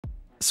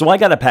So I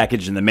got a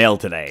package in the mail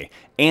today,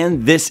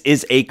 and this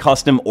is a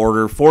custom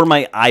order for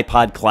my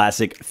iPod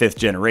Classic 5th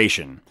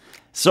generation.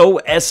 So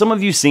as some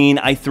of you seen,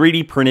 I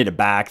 3D printed it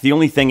back. The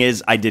only thing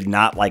is I did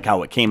not like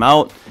how it came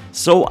out,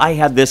 so I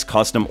had this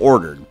custom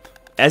ordered.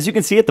 As you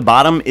can see at the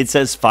bottom, it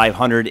says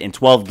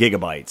 512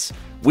 gigabytes,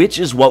 which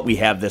is what we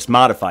have this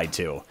modified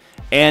to.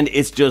 And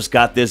it's just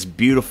got this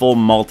beautiful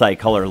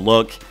multicolor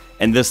look,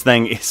 and this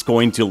thing is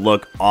going to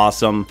look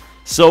awesome.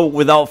 So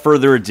without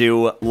further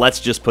ado,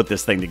 let's just put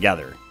this thing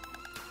together.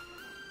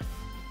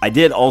 I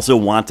did also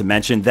want to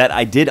mention that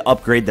I did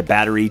upgrade the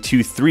battery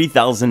to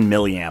 3000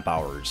 milliamp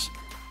hours.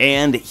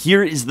 And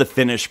here is the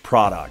finished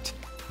product.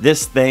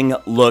 This thing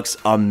looks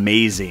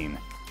amazing.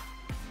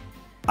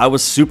 I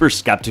was super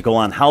skeptical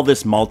on how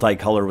this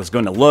multicolor was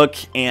going to look,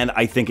 and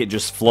I think it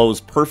just flows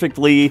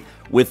perfectly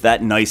with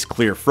that nice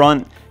clear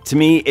front. To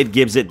me, it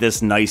gives it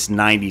this nice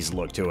 90s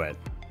look to it.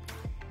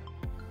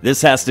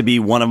 This has to be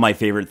one of my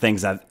favorite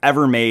things I've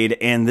ever made,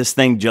 and this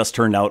thing just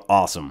turned out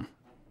awesome.